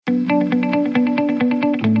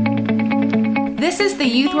This is the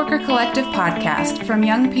Youth Worker Collective podcast from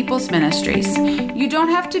Young People's Ministries. You don't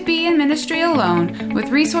have to be in ministry alone, with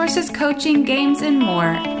resources, coaching, games, and more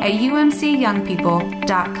at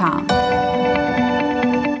umcyoungpeople.com.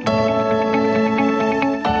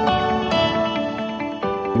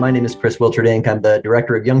 My name is Chris Wilterdink. I'm the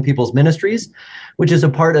director of Young People's Ministries, which is a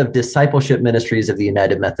part of Discipleship Ministries of the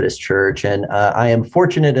United Methodist Church. And I am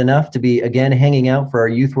fortunate enough to be again hanging out for our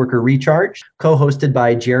Youth Worker Recharge, co-hosted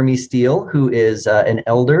by Jeremy Steele, who is an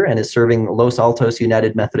elder and is serving Los Altos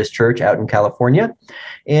United Methodist Church out in California.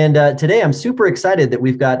 And today I'm super excited that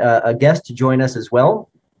we've got a guest to join us as well.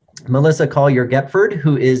 Melissa Collier-Gepford,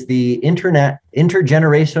 who is the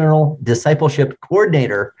Intergenerational Discipleship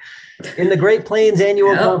Coordinator in the Great Plains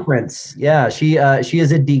Annual Conference. Yeah, she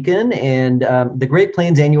is a deacon, and the Great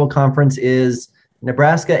Plains Annual Conference is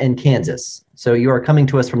Nebraska and Kansas. So you are coming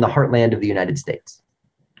to us from the heartland of the United States.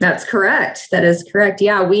 That's correct. That is correct.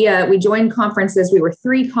 Yeah, we joined conferences. We were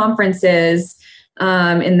 3 conferences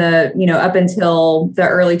in the, up until the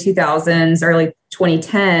early 2000s, early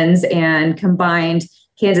 2010s, and combined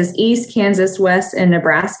Kansas East, Kansas West, and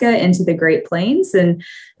Nebraska into the Great Plains. And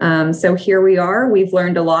so here we are. We've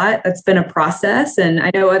learned a lot. That's been a process. And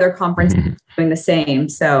I know other conferences are doing the same.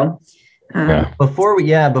 So Before we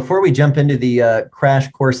jump into the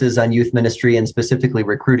crash courses on youth ministry and specifically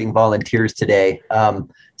recruiting volunteers today,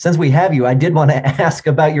 since we have you, I did want to ask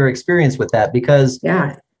about your experience with that because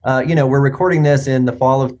we're recording this in the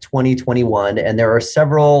fall of 2021, and there are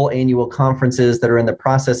several annual conferences that are in the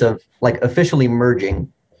process of officially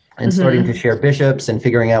merging and starting to share bishops and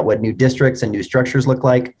figuring out what new districts and new structures look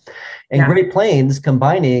like. And Great Plains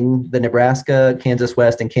combining the Nebraska, Kansas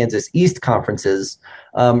West, and Kansas East conferences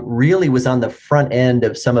really was on the front end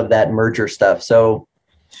of some of that merger stuff. So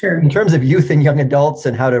in terms of youth and young adults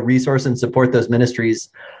and how to resource and support those ministries,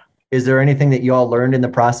 is there anything that you all learned in the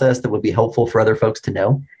process that would be helpful for other folks to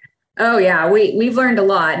know? Oh, yeah, we've learned a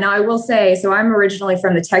lot. Now, I will say, so I'm originally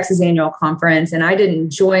from the Texas Annual Conference, and I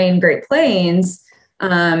didn't join Great Plains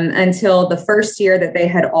until the first year that they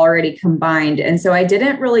had already combined. And so I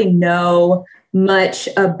didn't really know much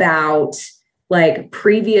about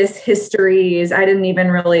previous histories. I didn't even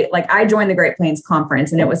really I joined the Great Plains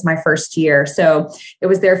Conference, and it was my first year. So it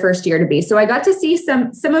was their first year to be. So I got to see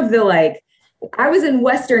some of the I was in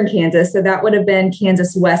Western Kansas, so that would have been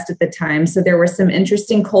Kansas West at the time. So there were some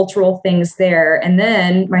interesting cultural things there. And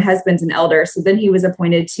then my husband's an elder. So then he was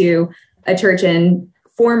appointed to a church in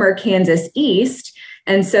former Kansas East.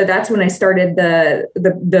 And so that's when I started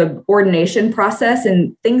the ordination process,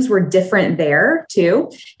 and things were different there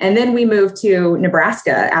too. And then we moved to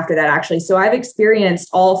Nebraska after that, actually. So I've experienced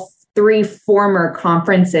all 3 former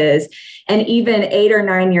conferences. And even 8 or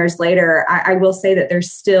 9 years later, I will say that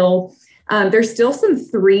there's still some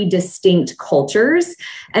 3 distinct cultures.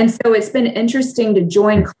 And so it's been interesting to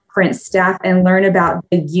join conference staff and learn about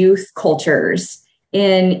the youth cultures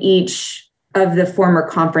in each of the former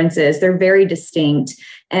conferences. They're very distinct,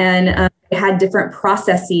 and they had different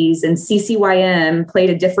processes, and CCYM played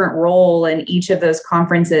a different role in each of those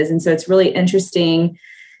conferences. And so it's really interesting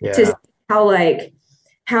to see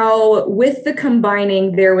how with the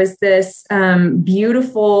combining, there was this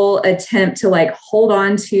beautiful attempt to hold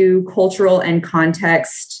on to cultural and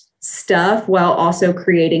context stuff while also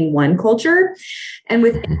creating one culture. And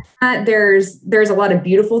with that, there's a lot of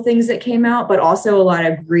beautiful things that came out, but also a lot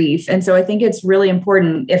of grief. And so I think it's really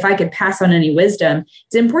important, if I could pass on any wisdom,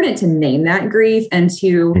 it's important to name that grief and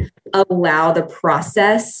to allow the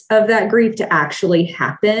process of that grief to actually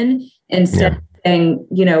happen instead of saying,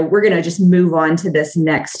 we're going to just move on to this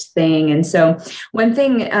next thing. And so one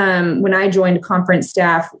thing, when I joined conference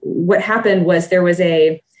staff, what happened was there was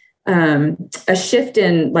a shift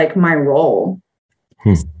in my role.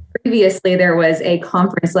 Previously, there was a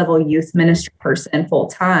conference level youth ministry person full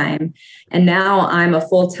time, and now I'm a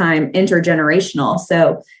full-time intergenerational.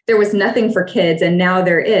 So there was nothing for kids, and now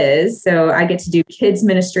there is. So I get to do kids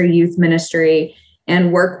ministry, youth ministry,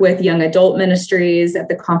 and work with young adult ministries at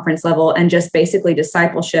the conference level, and just basically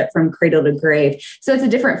discipleship from cradle to grave. So it's a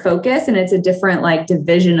different focus, and it's a different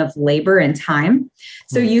division of labor and time.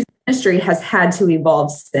 So youth ministry has had to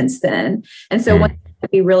evolve since then. And so what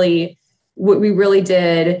we really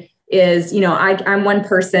did is, I'm one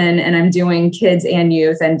person and I'm doing kids and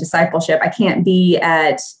youth and discipleship. I can't be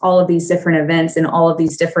at all of these different events in all of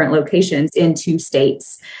these different locations in 2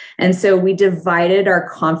 states. And so we divided our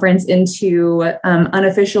conference into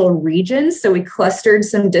unofficial regions. So we clustered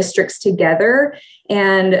some districts together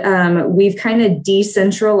And we've kind of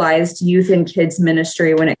decentralized youth and kids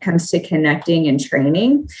ministry when it comes to connecting and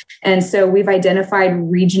training. And so we've identified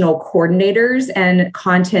regional coordinators and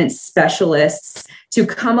content specialists to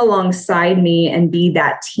come alongside me and be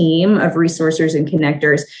that team of resourcers and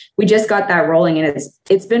connectors. We just got that rolling, and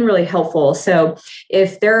it's been really helpful. So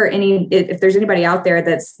if there's anybody out there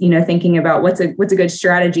that's, thinking about what's a good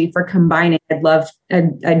strategy for combining,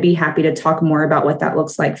 I'd be happy to talk more about what that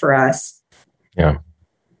looks like for us. Yeah,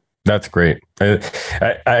 that's great.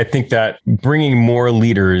 I think that bringing more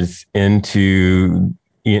leaders into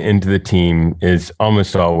the team is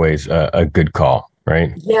almost always a good call.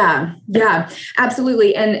 Right. Yeah,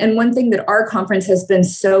 absolutely. And one thing that our conference has been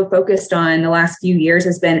so focused on the last few years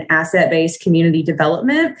has been asset-based community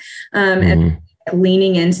development, and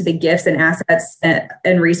leaning into the gifts and assets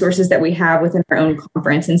and resources that we have within our own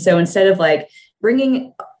conference. And so instead of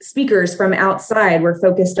bringing speakers from outside, we're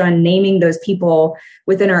focused on naming those people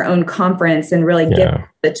within our own conference and really giving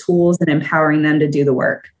the tools and empowering them to do the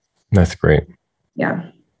work. That's great. Yeah.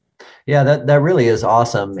 Yeah, that really is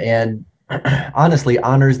awesome. And honestly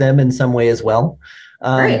honors them in some way as well.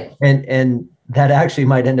 Right. And that actually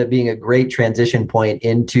might end up being a great transition point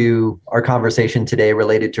into our conversation today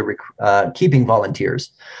related to keeping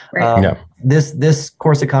volunteers. Right. This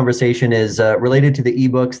course of conversation is related to the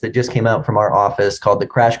ebooks that just came out from our office called the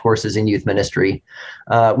Crash Courses in Youth Ministry.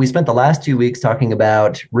 We spent the last 2 weeks talking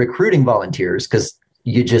about recruiting volunteers because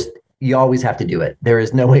you always have to do it. There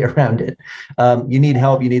is no way around it. You need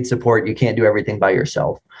help, you need support. You can't do everything by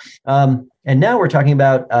yourself. And now we're talking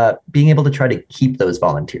about being able to try to keep those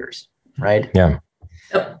volunteers, right? Yeah.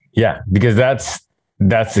 Yeah, because that's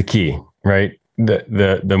the key, right?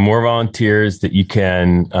 The more volunteers that you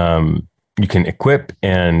can equip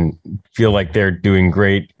and feel like they're doing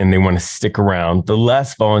great and they want to stick around, the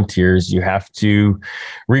less volunteers you have to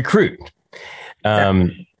recruit.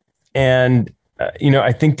 And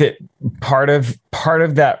I think that part of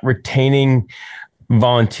that retaining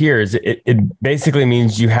volunteers, it basically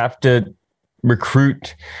means you have to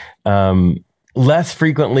recruit less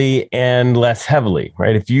frequently and less heavily,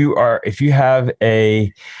 right? If you have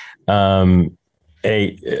a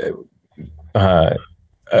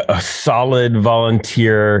solid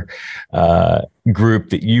volunteer group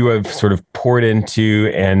that you have sort of poured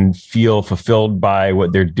into and feel fulfilled by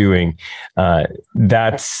what they're doing,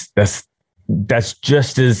 that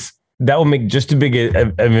will make just as big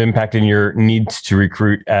of an impact in your needs to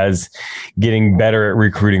recruit as getting better at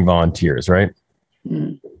recruiting volunteers, right?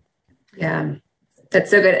 Yeah, that's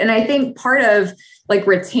so good. And I think part of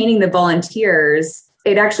retaining the volunteers,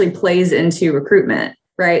 it actually plays into recruitment,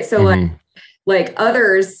 right? So like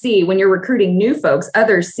others see when you're recruiting new folks,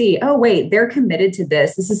 others see, oh, wait, they're committed to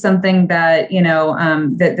this. This is something that,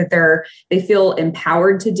 that they feel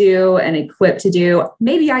empowered to do and equipped to do.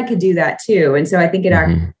 Maybe I could do that too. And so I think it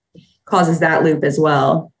actually causes that loop as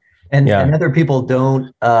well. And other people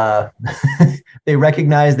don't, they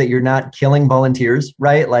recognize that you're not killing volunteers,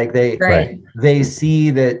 right? Like they see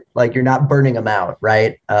that you're not burning them out,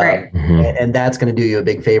 right? And that's going to do you a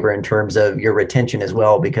big favor in terms of your retention as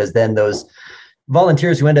well, because then those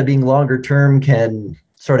volunteers who end up being longer term can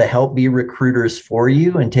sort of help be recruiters for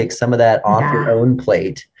you and take some of that off your own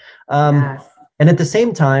plate. And at the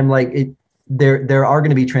same time, there are going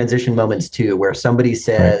to be transition moments too, where somebody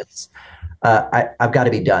says, I've got to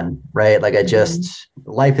be done, right?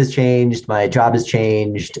 Life has changed. My job has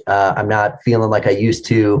changed. I'm not feeling like I used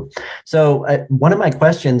to. So one of my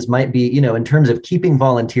questions might be, in terms of keeping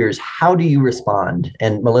volunteers, how do you respond?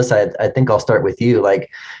 And Melissa, I think I'll start with you.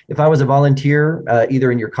 If I was a volunteer,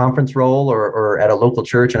 either in your conference role or at a local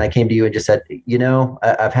church, and I came to you and just said,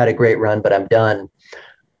 I've had a great run, but I'm done.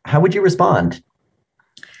 How would you respond?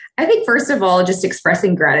 I think, first of all, just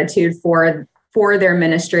expressing gratitude for their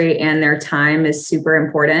ministry and their time is super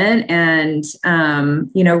important. And,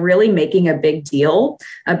 really making a big deal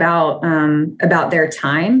about their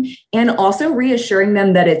time and also reassuring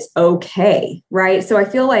them that it's okay. Right. So I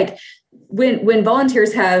feel like when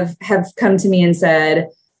volunteers have come to me and said,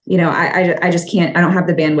 I just can't, I don't have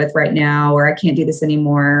the bandwidth right now, or I can't do this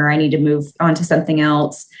anymore, or I need to move on to something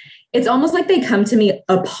else. It's almost like they come to me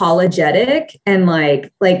apologetic and like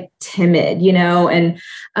timid, and,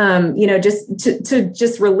 just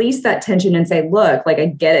to release that tension and say, look, I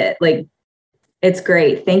get it. It's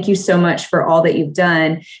great. Thank you so much for all that you've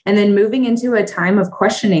done. And then moving into a time of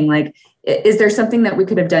questioning, is there something that we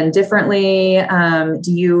could have done differently?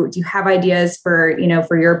 Do you have ideas for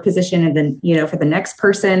your position and then, for the next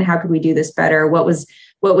person? How could we do this better? What was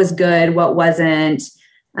good? What wasn't?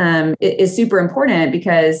 is super important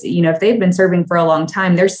because, if they've been serving for a long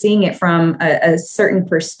time, they're seeing it from a certain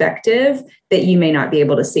perspective that you may not be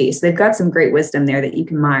able to see. So they've got some great wisdom there that you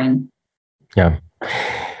can mine. Yeah.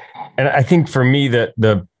 And I think for me,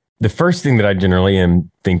 the first thing that I generally am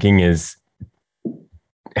thinking is,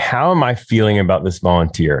 how am I feeling about this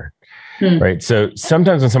volunteer? Right. So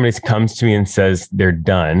sometimes when somebody comes to me and says they're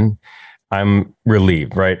done, I'm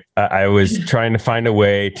relieved, right? I was trying to find a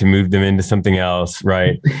way to move them into something else,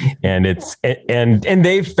 right? And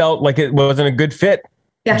they felt like it wasn't a good fit,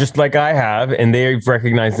 just like I have, and they've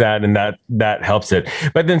recognized that, and that helps it.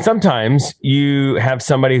 But then sometimes you have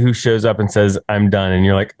somebody who shows up and says, "I'm done," and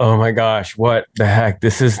you're like, "Oh my gosh, what the heck?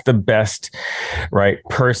 This is the best, right,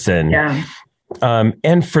 person." Yeah.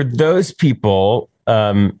 And for those people,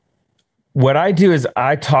 what I do is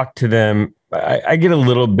I talk to them. I get a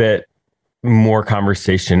little bit more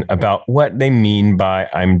conversation about what they mean by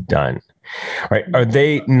 "I'm done." Right? Are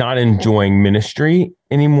they not enjoying ministry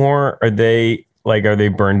anymore? Are they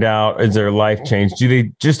burned out? Is their life changed? Do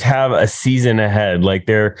they just have a season ahead? Like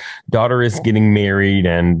their daughter is getting married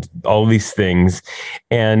and all these things.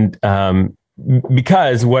 And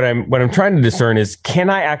because what I'm trying to discern is, can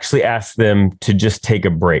I actually ask them to just take a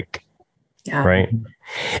break? Yeah. Right.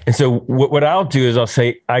 And so what I'll do is I'll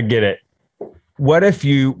say, I get it. What if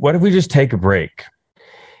we just take a break?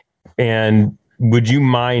 And would you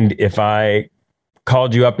mind if I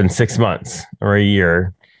called you up in 6 months or a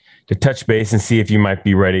year to touch base and see if you might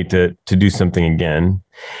be ready to do something again?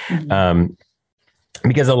 Mm-hmm.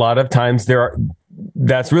 Because a lot of times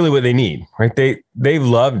that's really what they need, right? They've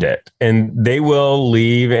loved it, and they will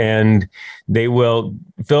leave and they will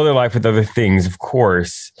fill their life with other things, of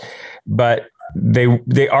course, but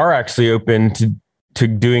they are actually open to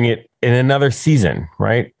doing it in another season,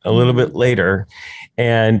 right? A little bit later,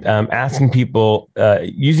 and asking people,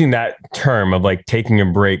 using that term of like taking a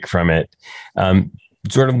break from it,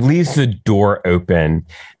 sort of leaves the door open.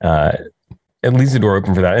 It leaves the door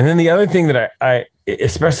open for that. And then the other thing that I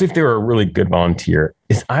especially if they were a really good volunteer,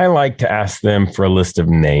 is I like to ask them for a list of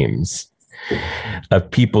names of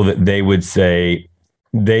people that they would say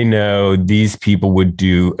they know these people would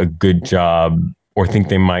do a good job, or think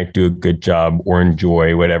they might do a good job, or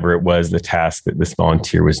enjoy whatever it was, the task that this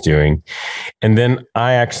volunteer was doing. And then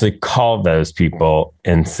I actually call those people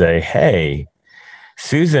and say, "Hey,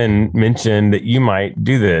 Susan mentioned that you might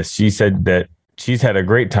do this. She said that she's had a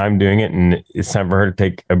great time doing it, and it's time for her to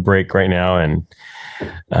take a break right now." And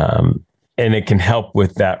it can help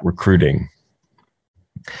with that recruiting.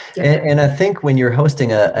 And I think when you're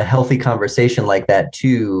hosting a healthy conversation like that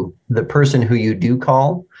too, the person who you do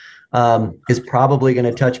call is probably going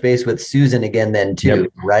to touch base with Susan again then too,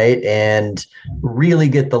 yep. Right? And really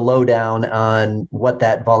get the lowdown on what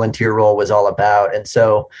that volunteer role was all about. And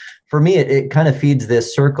so for me, it kind of feeds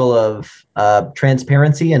this circle of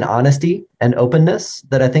transparency and honesty and openness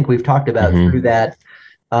that I think we've talked about through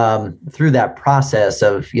that process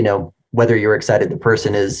of, whether you're excited the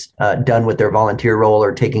person is done with their volunteer role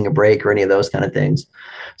or taking a break or any of those kind of things.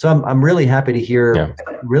 So I'm really happy to hear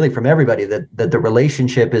really from everybody that the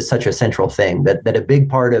relationship is such a central thing, that a big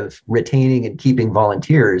part of retaining and keeping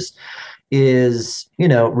volunteers is,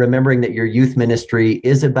 remembering that your youth ministry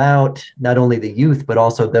is about not only the youth, but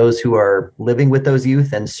also those who are living with those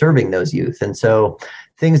youth and serving those youth. And so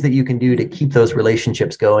things that you can do to keep those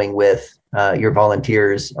relationships going with your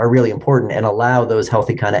volunteers are really important and allow those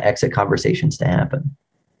healthy kind of exit conversations to happen.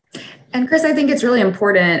 And Chris, I think it's really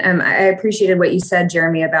important. I appreciated what you said,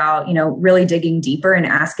 Jeremy, about, really digging deeper and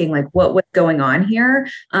asking like what's going on here.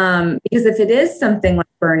 Because if it is something like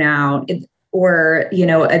burnout or,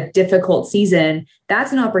 a difficult season,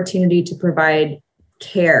 that's an opportunity to provide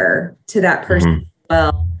care to that person as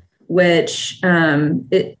well, which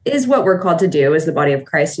it is what we're called to do as the body of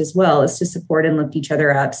Christ as well, is to support and lift each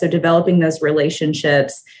other up. So developing those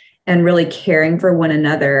relationships and really caring for one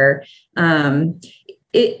another,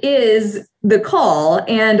 it is the call.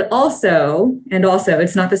 And also,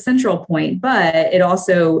 it's not the central point, but it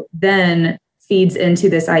also then feeds into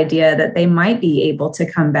this idea that they might be able to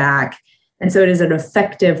come back. And so it is an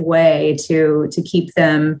effective way to keep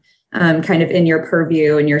them kind of in your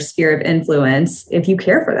purview and your sphere of influence if you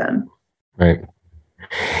care for them. Right.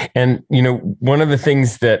 And, one of the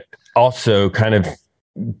things that also kind of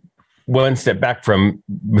one step back from,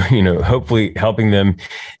 hopefully helping them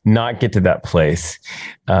not get to that place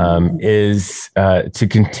is to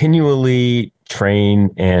continually train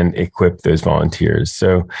and equip those volunteers.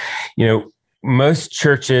 So, most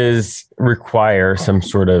churches require some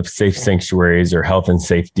sort of safe sanctuaries or health and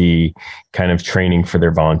safety kind of training for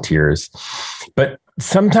their volunteers. But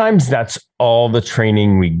sometimes that's all the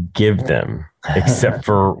training we give them, except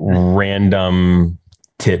for random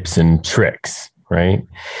tips and tricks, right?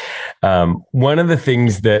 One of the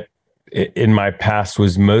things that in my past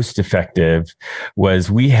was most effective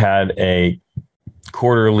was we had a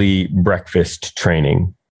quarterly breakfast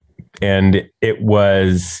training, and it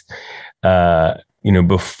was,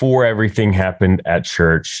 before everything happened at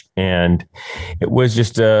church, and it was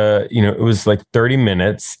just it was like 30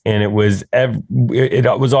 minutes, and it was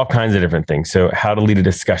all kinds of different things. So how to lead a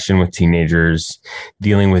discussion with teenagers,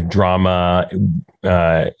 dealing with drama.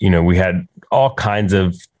 We had all kinds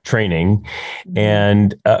of training,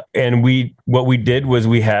 and what we did was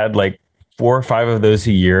we had like 4 or 5 of those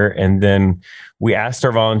a year, and then we asked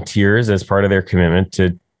our volunteers as part of their commitment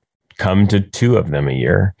to come to 2 of them a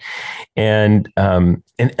year. And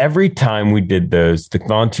every time we did those, the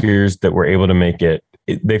volunteers that were able to make it,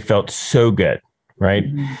 they felt so good, right?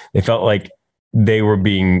 Mm-hmm. They felt like they were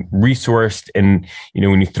being resourced. And,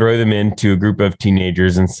 when you throw them into a group of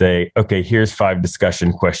teenagers and say, okay, here's 5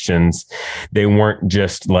 discussion questions, they weren't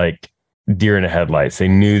just like deer in the headlights. They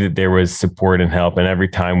knew that there was support and help. And every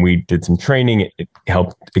time we did some training, it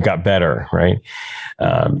helped, it got better. Right.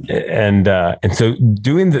 And so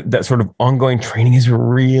doing that sort of ongoing training is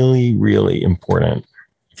really, really important.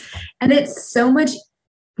 And it's so much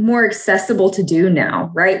more accessible to do now,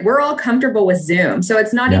 right? We're all comfortable with Zoom. So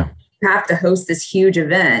it's not even you have to host this huge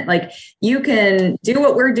event. Like, you can do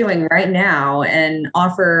what we're doing right now and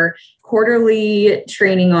offer quarterly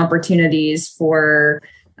training opportunities for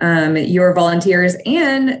your volunteers.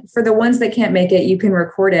 And for the ones that can't make it, you can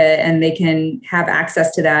record it and they can have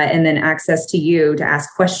access to that, and then access to you to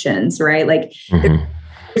ask questions, right? Like,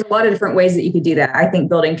 there's a lot of different ways that you could do that. I think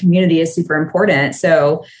building community is super important.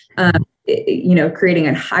 So, creating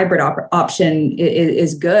a hybrid option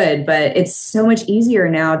is good, but it's so much easier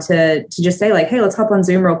now to just say like, hey, let's hop on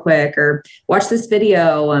Zoom real quick, or watch this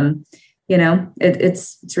video.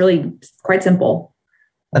 It's really quite simple.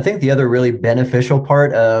 I think the other really beneficial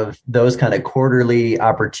part of those kind of quarterly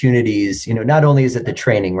opportunities, not only is it the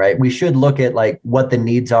training, right? We should look at like what the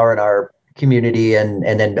needs are in our community and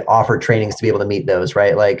then offer trainings to be able to meet those,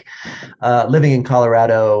 right? Like living in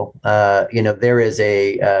Colorado, there is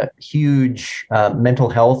a huge mental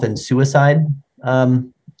health and suicide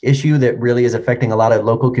issue that really is affecting a lot of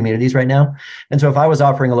local communities right now. And so if I was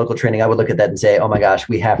offering a local training, I would look at that and say, oh my gosh,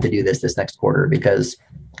 we have to do this next quarter because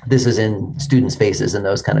this is in students' faces and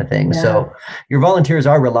those kind of things. Yeah. So your volunteers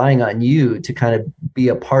are relying on you to kind of be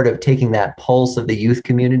a part of taking that pulse of the youth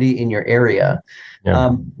community in your area.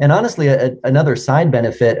 Yeah. And honestly, another side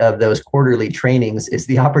benefit of those quarterly trainings is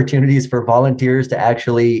the opportunities for volunteers to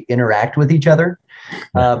actually interact with each other.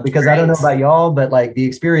 Because I don't know about y'all, but like the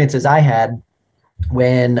experiences I had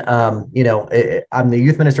when, I'm the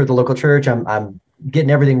youth minister at the local church, I'm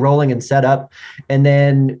getting everything rolling and set up. And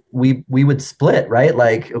then we would split, right?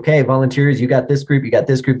 Like, okay, volunteers, you got this group,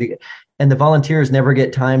 and the volunteers never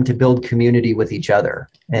get time to build community with each other.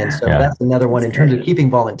 And so that's another one in terms of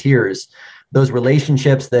keeping volunteers. Those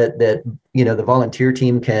relationships that the volunteer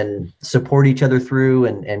team can support each other through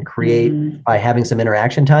and create by having some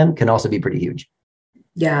interaction time can also be pretty huge.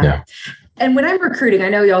 Yeah. And when I'm recruiting, I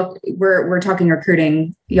know y'all, we're talking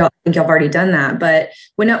recruiting. Y'all think y'all have already done that, but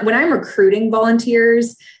when I'm recruiting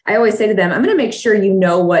volunteers, I always say to them, I'm going to make sure you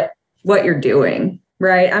know what you're doing,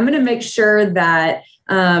 right? I'm going to make sure that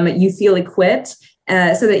you feel equipped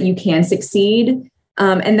so that you can succeed.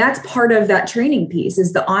 And that's part of that training piece,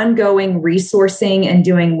 is the ongoing resourcing and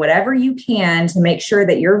doing whatever you can to make sure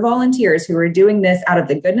that your volunteers who are doing this out of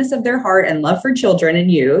the goodness of their heart and love for children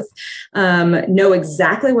and youth know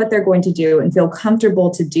exactly what they're going to do and feel comfortable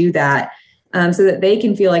to do that, so that they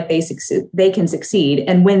can feel like they can succeed.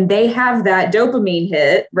 And when they have that dopamine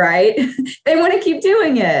hit, right, they want to keep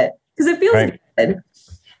doing it because it feels good.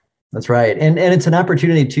 That's right. And it's an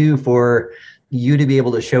opportunity too for you to be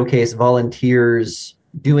able to showcase volunteers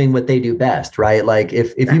doing what they do best, right? Like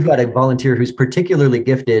if you've got a volunteer who's particularly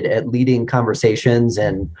gifted at leading conversations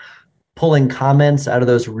and pulling comments out of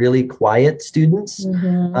those really quiet students,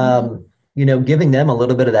 giving them a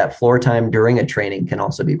little bit of that floor time during a training can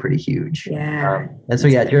also be pretty huge. Yeah. And so,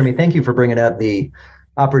 Jeremy, thank you for bringing up the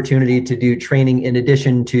opportunity to do training in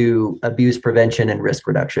addition to abuse prevention and risk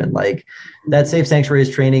reduction. Like that Safe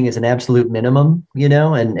Sanctuaries training is an absolute minimum,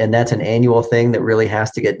 and that's an annual thing that really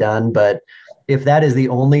has to get done. But if that is the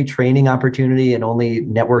only training opportunity and only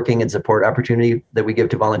networking and support opportunity that we give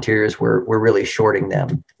to volunteers, we're really shorting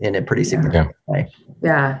them in a pretty significant way.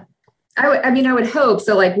 Yeah. I would hope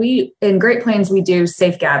so. Like in Great Plains, we do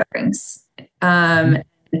safe gatherings, and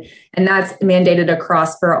that's mandated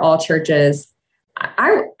across for all churches.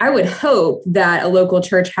 I would hope that a local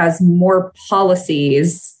church has more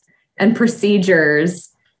policies and procedures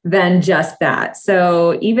than just that.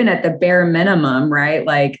 So even at the bare minimum, right?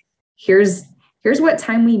 Like here's what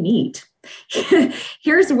time we meet.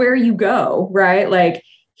 Here's where you go, right? Like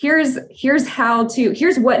here's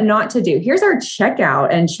what not to do. Here's our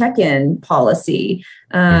checkout and check-in policy.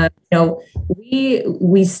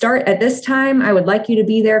 We start at this time. I would like you to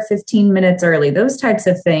be there 15 minutes early. Those types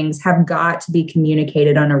of things have got to be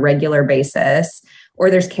communicated on a regular basis, or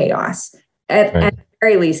there's chaos. At the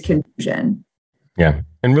very least, confusion. Yeah.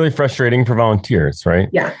 And really frustrating for volunteers, right?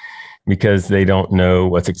 Yeah. Because they don't know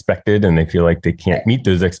what's expected and they feel like they can't meet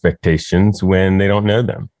those expectations when they don't know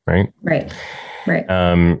them, right? Right.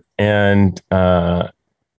 And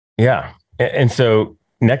so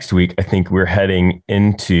next week, I think we're heading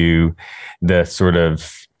into the sort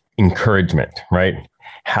of encouragement, right?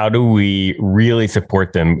 How do we really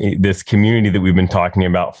support them? This community that we've been talking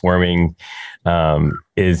about forming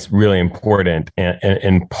is really important.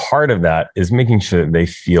 And part of that is making sure that they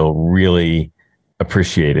feel really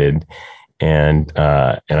appreciated. And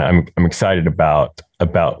I'm excited about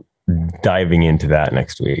diving into that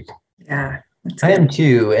next week. Yeah. I am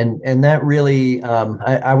too. And that really,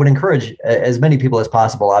 I would encourage as many people as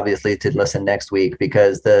possible, obviously, to listen next week,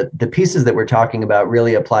 because the pieces that we're talking about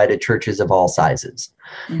really apply to churches of all sizes.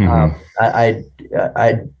 Mm-hmm. I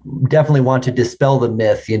definitely want to dispel the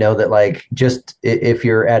myth, that like, just if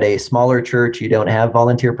you're at a smaller church, you don't have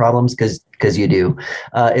volunteer problems, because you do.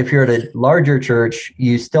 If you're at a larger church,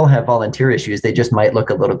 you still have volunteer issues. They just might look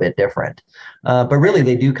a little bit different. But really,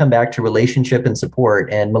 they do come back to relationship and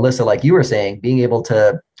support. And Melissa, like you were saying, being able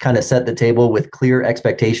to kind of set the table with clear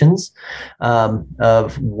expectations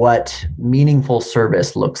of what meaningful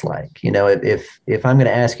service looks like. If I'm going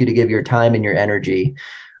to ask you to give your time and your energy,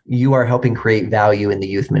 you are helping create value in the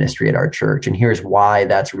youth ministry at our church. And here's why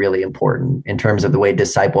that's really important in terms of the way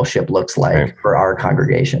discipleship looks like for our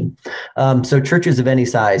congregation. So churches of any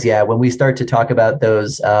size, when we start to talk about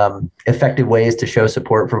those effective ways to show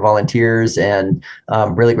support for volunteers and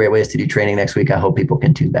really great ways to do training next week, I hope people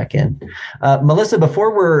can tune back in. Melissa,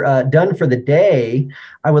 before we're done for the day,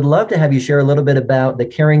 I would love to have you share a little bit about the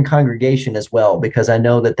Caring Congregation as well, because I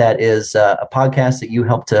know that is a podcast that you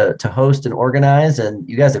help to host and organize, and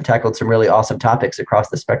you guys have tackled some really awesome topics across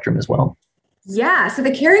the spectrum as well. Yeah. So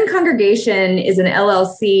the Caring Congregation is an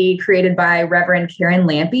LLC created by Reverend Karen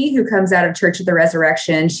Lampe, who comes out of Church of the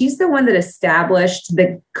Resurrection. She's the one that established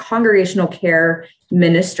the congregational care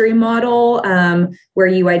ministry model, where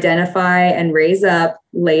you identify and raise up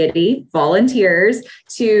laity, volunteers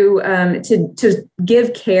to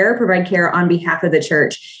give care, provide care on behalf of the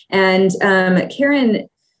church. And Karen,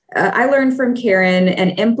 I learned from Karen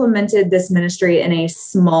and implemented this ministry in a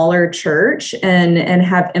smaller church and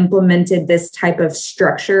have implemented this type of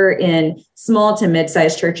structure in small to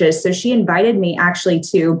mid-sized churches. So she invited me actually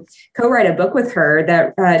to co-write a book with her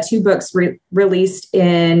that 2 books released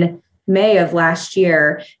in May of last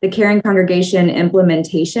year, the Caring Congregation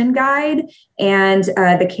Implementation Guide and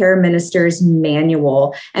the Care Minister's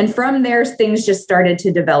Manual. And from there, things just started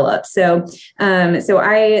to develop. So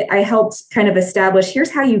I helped kind of establish,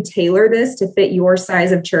 here's how you tailor this to fit your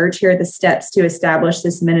size of church. Here are the steps to establish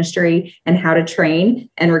this ministry and how to train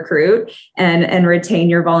and recruit and retain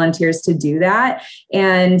your volunteers to do that.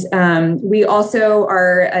 And we also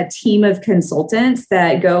are a team of consultants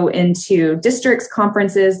that go into districts,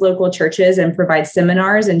 conferences, local churches, and provide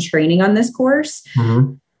seminars and training on this course.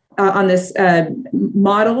 Mm-hmm. On this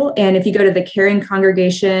model. And if you go to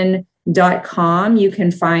thecaringcongregation.com, you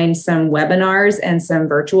can find some webinars and some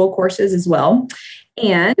virtual courses as well.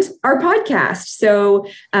 And our podcast. So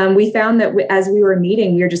we found that as we were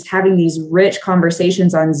meeting, we were just having these rich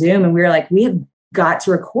conversations on Zoom. And we were like, we have got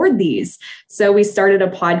to record these. So we started a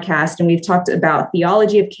podcast, and we've talked about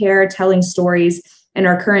theology of care, telling stories. And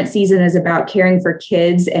our current season is about caring for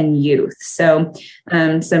kids and youth. So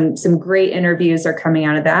some great interviews are coming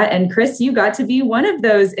out of that. And Chris, you got to be one of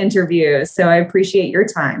those interviews. So I appreciate your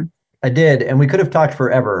time. I did. And we could have talked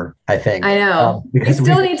forever, I think. I know. We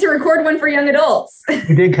still need to record one for young adults.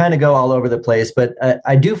 We did kind of go all over the place. But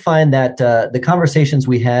I do find that the conversations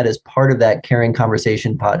we had as part of that Caring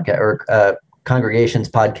Conversation podcast or Congregations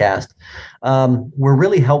podcast were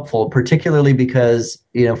really helpful, particularly because,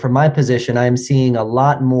 from my position, I'm seeing a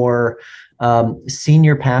lot more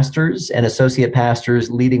senior pastors and associate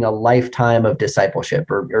pastors leading a lifetime of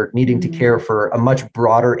discipleship or needing to care for a much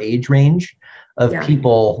broader age range of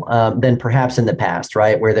people than perhaps in the past,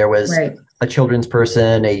 right? Where there was a children's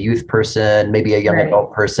person, a youth person, maybe a young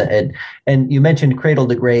adult person. And you mentioned cradle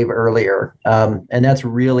to grave earlier. And that's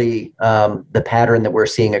really the pattern that we're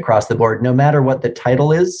seeing across the board, no matter what the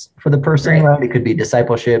title is for the person, right? It could be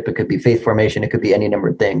discipleship, it could be faith formation, it could be any number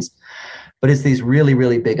of things. But it's these really,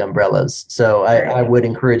 really big umbrellas. So I would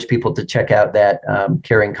encourage people to check out that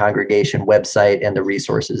Caring Congregation website and the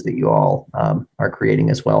resources that you all are creating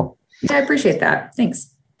as well. Yeah, I appreciate that.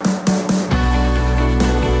 Thanks.